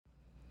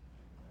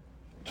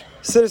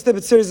Siddur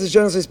Snippet series is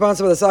generously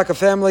sponsored by the Saka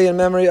family in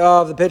memory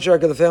of the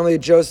patriarch of the family,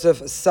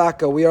 Joseph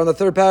Saka. We are on the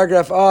third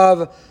paragraph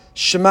of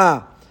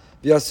Shema.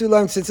 V'yasu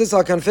lahem tzitzis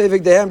al kanfei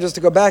vigdehem. Just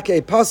to go back, a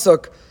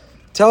pasuk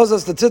tells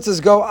us the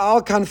tzitzis go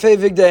al kanfei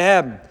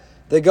vigdehem.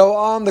 They go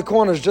on the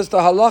corners. Just a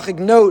halachic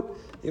note,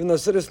 even though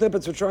Siddur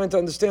Snippets we're trying to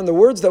understand the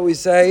words that we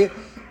say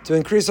to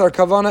increase our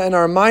kavanah and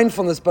our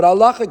mindfulness, but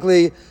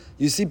halachically,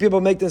 you see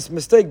people make this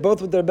mistake, both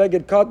with their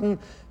beged cotton,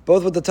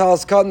 both with the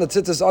talis cotton, the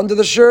tzitzis under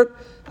the shirt,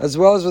 as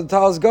well as with the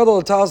talis gadol,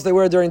 the talis they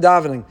wear during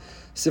davening.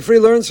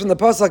 Sifri learns from the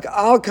pasuk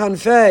al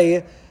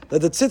kanfei that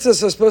the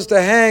tzitzis are supposed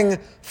to hang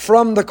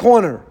from the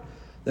corner.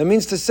 That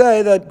means to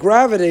say that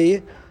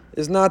gravity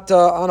is not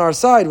on our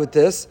side with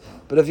this,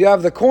 but if you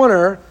have the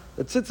corner,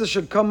 the tzitzis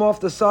should come off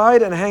the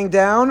side and hang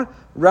down,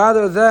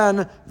 rather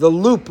than the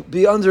loop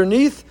be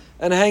underneath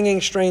and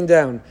hanging straight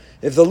down.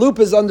 If the loop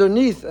is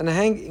underneath and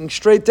hanging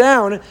straight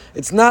down,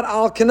 it's not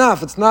al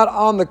kanaf, it's not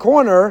on the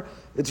corner,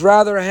 it's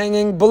rather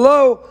hanging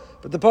below.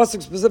 But the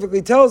pasuk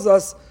specifically tells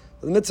us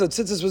the mitzvah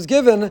tzitzis was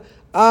given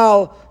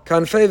al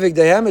kanfei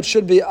vigdehem. It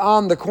should be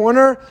on the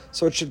corner,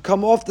 so it should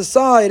come off the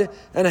side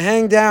and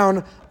hang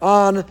down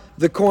on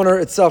the corner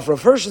itself.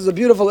 Rav Hirsch is a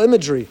beautiful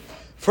imagery.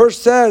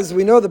 First says,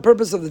 we know the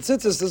purpose of the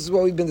tzitzis, this is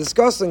what we've been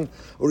discussing.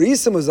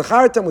 Urisim,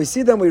 uzachartam, we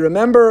see them, we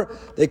remember,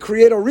 they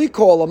create a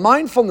recall, a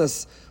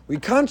mindfulness. We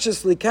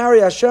consciously carry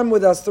Hashem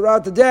with us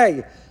throughout the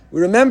day. We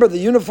remember the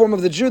uniform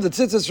of the Jew. The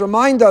tzitzis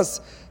remind us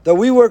that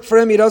we work for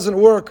him, he doesn't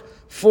work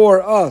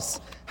for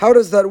us. How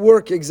does that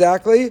work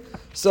exactly?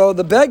 So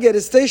the beged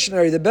is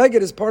stationary, the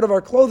beged is part of our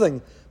clothing.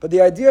 But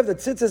the idea of the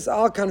tzitzis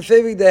al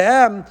kanfei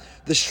vigdehem,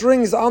 the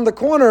strings on the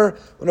corner,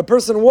 when a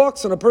person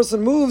walks, when a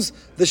person moves,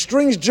 the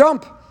strings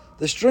jump.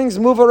 The strings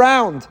move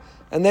around,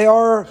 and they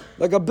are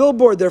like a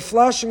billboard. They're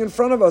flashing in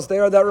front of us. They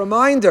are that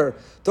reminder.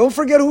 Don't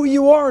forget who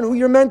you are and who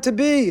you're meant to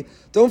be.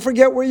 Don't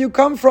forget where you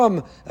come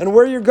from and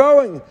where you're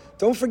going.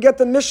 Don't forget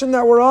the mission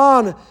that we're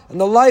on and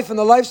the life and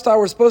the lifestyle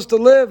we're supposed to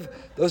live.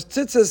 Those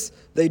tzitzis,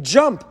 they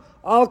jump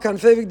al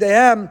kanfei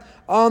vigdehem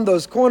on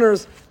those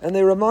corners, and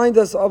they remind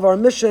us of our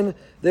mission.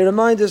 They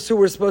remind us who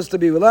we're supposed to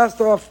be. We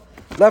left off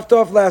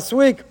last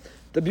week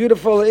the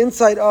beautiful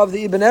insight of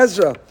the Ibn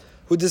Ezra,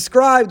 who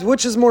described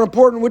which is more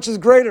important, which is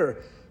greater,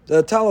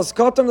 the talis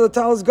cotton or the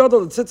talis gadol,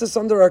 the tzitzis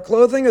under our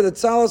clothing, or the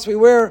talis we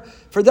wear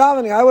for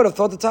davening. I would have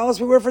thought the talis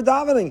we wear for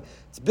davening.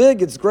 It's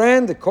big, it's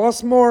grand, it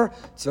costs more,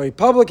 it's very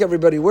public,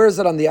 everybody wears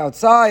it on the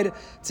outside,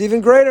 it's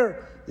even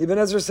greater. Ibn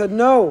Ezra said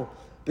no,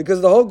 because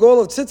the whole goal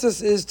of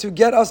tzitzis is to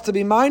get us to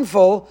be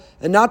mindful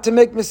and not to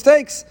make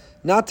mistakes,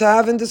 not to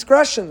have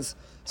indiscretions.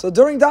 So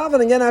during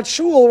davening and at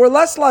shul, we're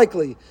less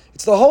likely.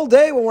 It's the whole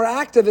day when we're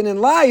active and in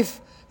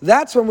life,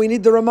 that's when we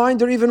need the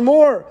reminder even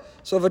more.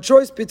 So if a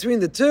choice between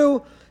the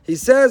two, he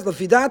says,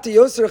 "Lefidati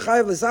yoser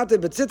chayav l'sate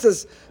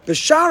betzitzis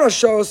b'shara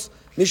shos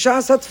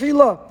mishas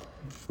hatfila.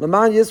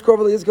 L'man yizkor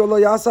v'yizkor lo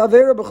yasa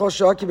avera b'chol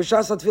shah ki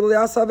b'shas hatfila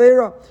yasa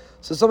avera."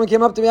 So someone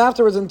came up to me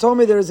afterwards and told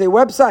me there is a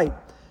website,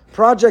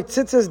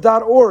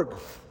 projecttzitzis.org.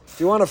 If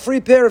you want a free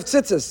pair of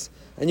tzitzis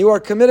and you are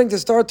committing to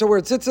start to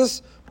wear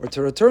tzitzis or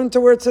to return to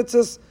wear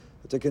tzitzis,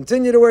 or to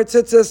continue to wear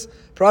tzitzis,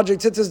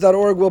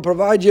 projecttzitzis.org will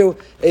provide you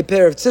a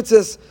pair of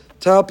tzitzis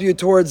to help you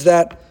towards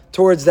that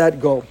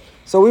goal.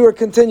 So we were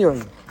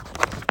continuing.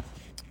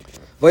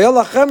 We said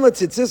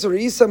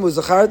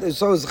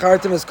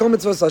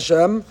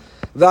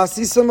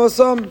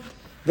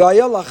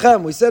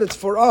it's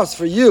for us,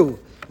 for you.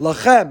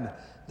 Lachem.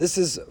 This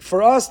is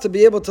for us to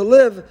be able to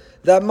live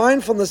that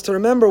mindfulness, to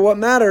remember what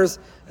matters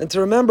and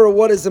to remember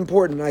what is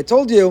important. I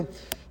told you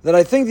that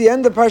I think the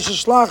end of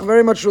Parashat Shlach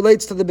very much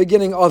relates to the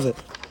beginning of it.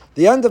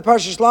 The end of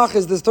Parashat Shlach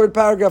is this third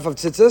paragraph of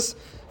Tzitzis.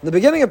 In the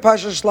beginning of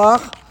Parashat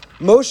Shlach,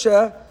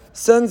 Moshe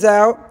sends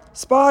out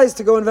spies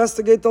to go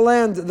investigate the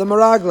land, the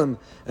Meraglim.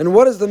 And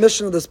what is the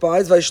mission of the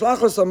spies?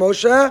 Vaishlachos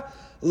Moshe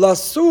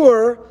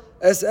lasur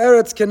es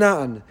eretz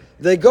Canaan.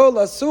 They go,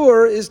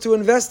 lasur is to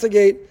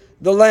investigate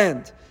the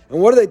land.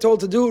 And what are they told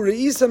to do?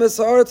 Re'isam es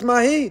haaretz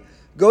mahi.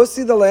 Go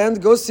see the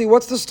land, go see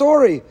what's the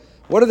story.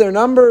 What are their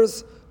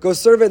numbers? Go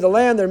survey the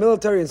land, their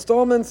military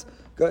installations.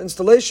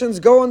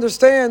 Go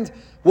understand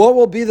what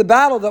will be the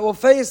battle that we'll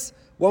face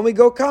when we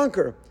go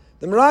conquer.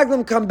 The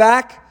Meraglim come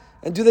back,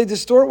 and do they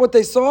distort what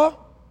they saw?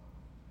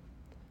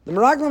 The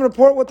Meraglim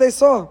report what they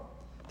saw.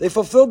 They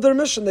fulfilled their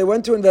mission. They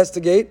went to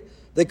investigate.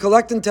 They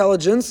collect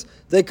intelligence.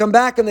 They come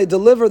back and they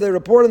deliver. They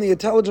report on the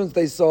intelligence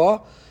they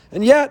saw.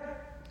 And yet,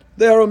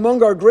 they are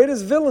among our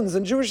greatest villains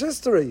in Jewish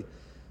history.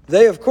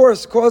 They, of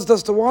course, caused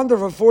us to wander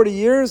for 40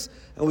 years.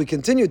 And we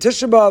continue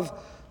Tisha B'Av,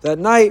 that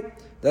night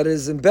that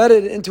is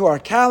embedded into our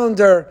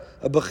calendar,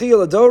 a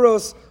Bechiyah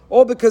Adoros,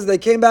 all because they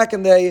came back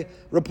and they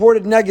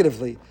reported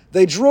negatively.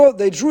 They drew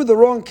the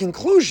wrong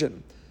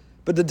conclusion.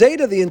 But the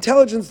data, the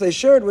intelligence they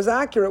shared was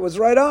accurate, was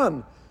right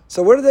on.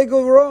 So where did they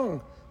go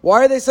wrong?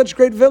 Why are they such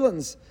great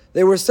villains?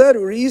 They were said,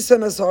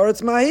 Uri'isem es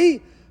haaretz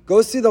mahi.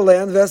 Go see the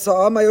land,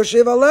 v'esa'a ma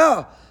yoshev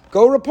alea.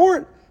 Go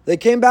report. They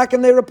came back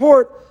and they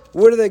report.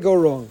 Where did they go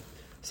wrong?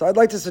 So I'd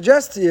like to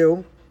suggest to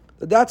you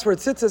that that's where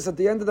tzitzis at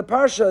the end of the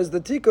parsha is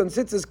the tikkun.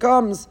 Tzitzis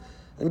comes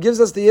and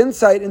gives us the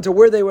insight into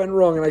where they went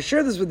wrong. And I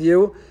share this with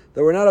you,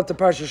 that we're not up to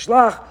Parsha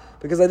Shlach,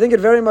 because I think it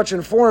very much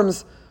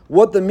informs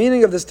what the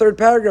meaning of this third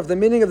paragraph, the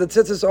meaning of the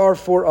tzitzis are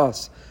for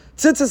us.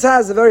 Tzitzis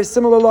has a very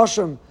similar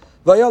lashon.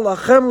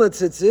 Vayalachem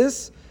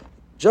letzitzis,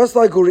 just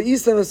like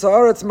uri'isem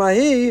v'sa'aretz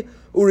mahi,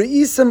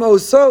 uri'isem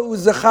oso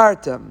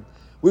uzachartem.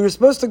 We were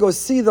supposed to go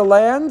see the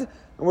land,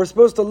 and we're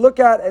supposed to look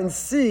at and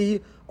see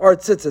our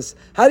tzitzis.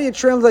 How do you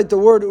translate the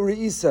word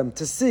uri'isem?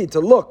 To see, to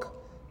look,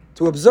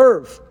 to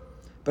observe.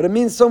 But it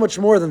means so much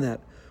more than that.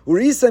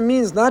 Uri'isem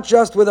means not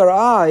just with our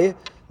eye,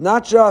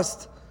 not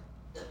just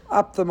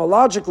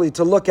ophthalmologically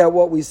to look at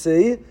what we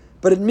see,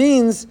 but it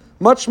means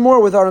much more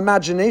with our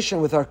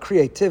imagination, with our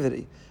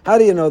creativity. How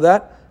do you know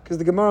that? Because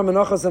the Gemara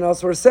Menachos and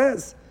elsewhere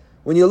says,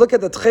 when you look at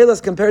the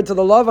tchelas compared to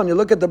the lavan, you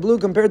look at the blue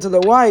compared to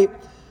the white,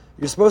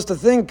 you're supposed to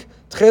think,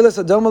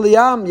 tchelas adom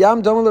liyam,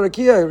 yam dom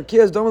l'rakia, rakia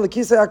is dom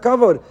l'kisei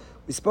hakavod.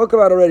 We spoke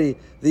about already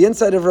the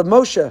insight of Rav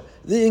Moshe,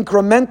 the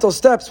incremental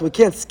steps. We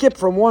can't skip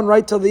from one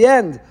right till the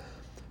end.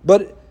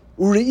 But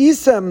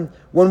uri'isem,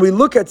 when we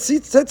look at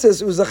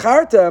tzitzis,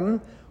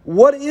 uzachartem,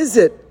 what is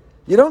it?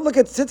 You don't look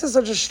at tzitzis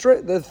as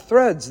just they're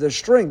threads, they're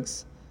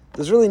strings.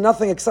 There's really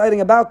nothing exciting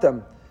about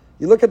them.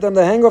 You look at them,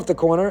 they hang off the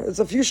corner, it's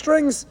a few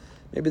strings.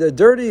 Maybe they're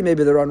dirty,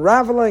 maybe they're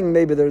unraveling,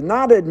 maybe they're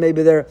knotted,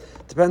 maybe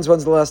depends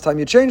when's the last time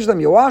you change them,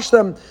 you wash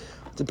them,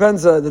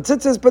 depends the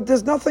tzitzis, but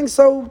there's nothing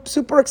so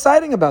super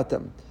exciting about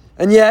them.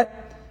 And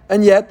yet,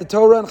 the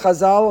Torah and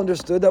Chazal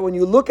understood that when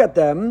you look at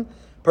them,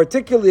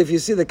 particularly if you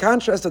see the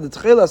contrast of the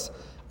tchelas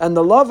and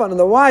the lavan and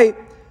the white,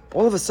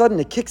 all of a sudden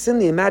it kicks in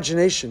the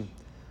imagination.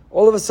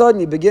 All of a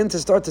sudden you begin to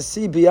start to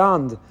see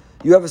beyond.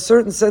 You have a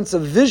certain sense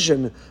of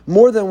vision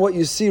more than what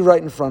you see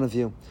right in front of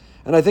you.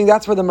 And I think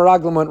that's where the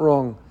Meraglim went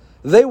wrong.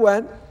 They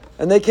went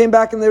and they came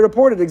back and they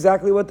reported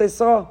exactly what they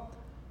saw.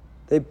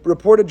 They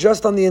reported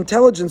just on the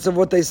intelligence of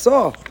what they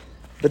saw.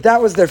 But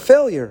that was their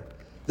failure.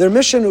 Their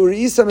mission,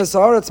 Uri'isem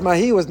Esaretz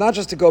Mahi, was not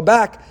just to go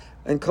back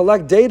and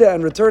collect data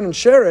and return and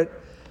share it.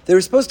 They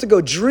were supposed to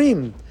go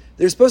dream.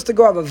 They were supposed to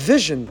go have a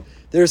vision.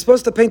 They were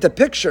supposed to paint a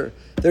picture.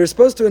 They were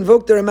supposed to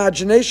invoke their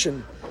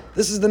imagination.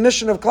 This is the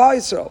mission of Klal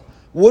Yisrael.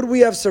 Would we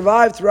have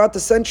survived throughout the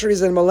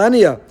centuries and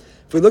millennia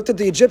if we looked at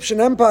the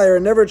Egyptian Empire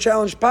and never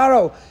challenged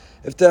Paro?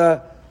 If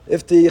the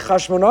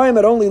Chashmonaim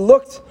had only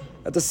looked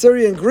at the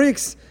Syrian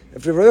Greeks,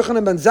 if Rav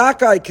Yochanan ben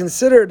Zakkai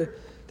considered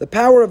the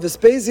power of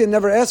Vespasian,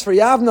 never asked for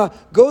Yavna,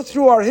 go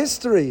through our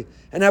history,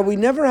 and have we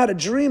never had a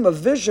dream, a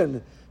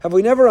vision, have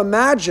we never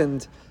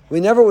imagined, we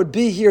never would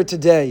be here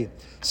today.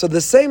 So the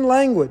same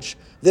language,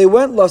 they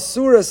went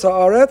Lasuras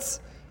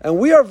Haaretz, and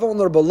we are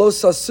vulnerable. Lo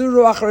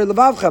sasuru acharei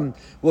levavchem.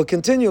 We'll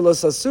continue. Lo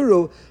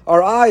sasuru.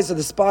 Our eyes are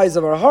the spies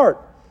of our heart.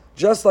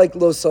 Just like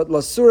lo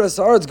sasuras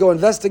haaretz go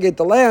investigate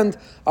the land,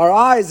 our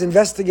eyes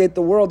investigate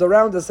the world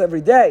around us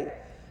every day.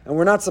 And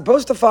we're not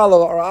supposed to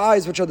follow our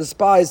eyes, which are the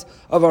spies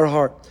of our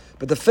heart.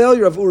 But the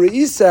failure of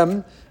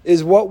Uri'isem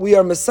is what we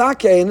are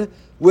masakein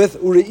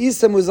with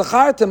Uri'isem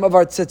uzachartem of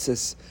our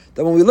tzitzis.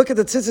 That when we look at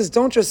the tzitzis,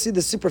 don't just see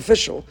the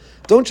superficial.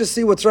 Don't just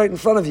see what's right in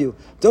front of you.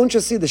 Don't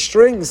just see the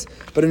strings,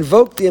 but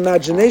invoke the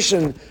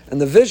imagination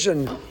and the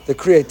vision, the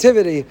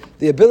creativity,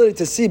 the ability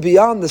to see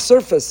beyond the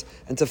surface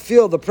and to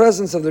feel the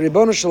presence of the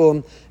Ribono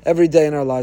Shalom every day in our lives.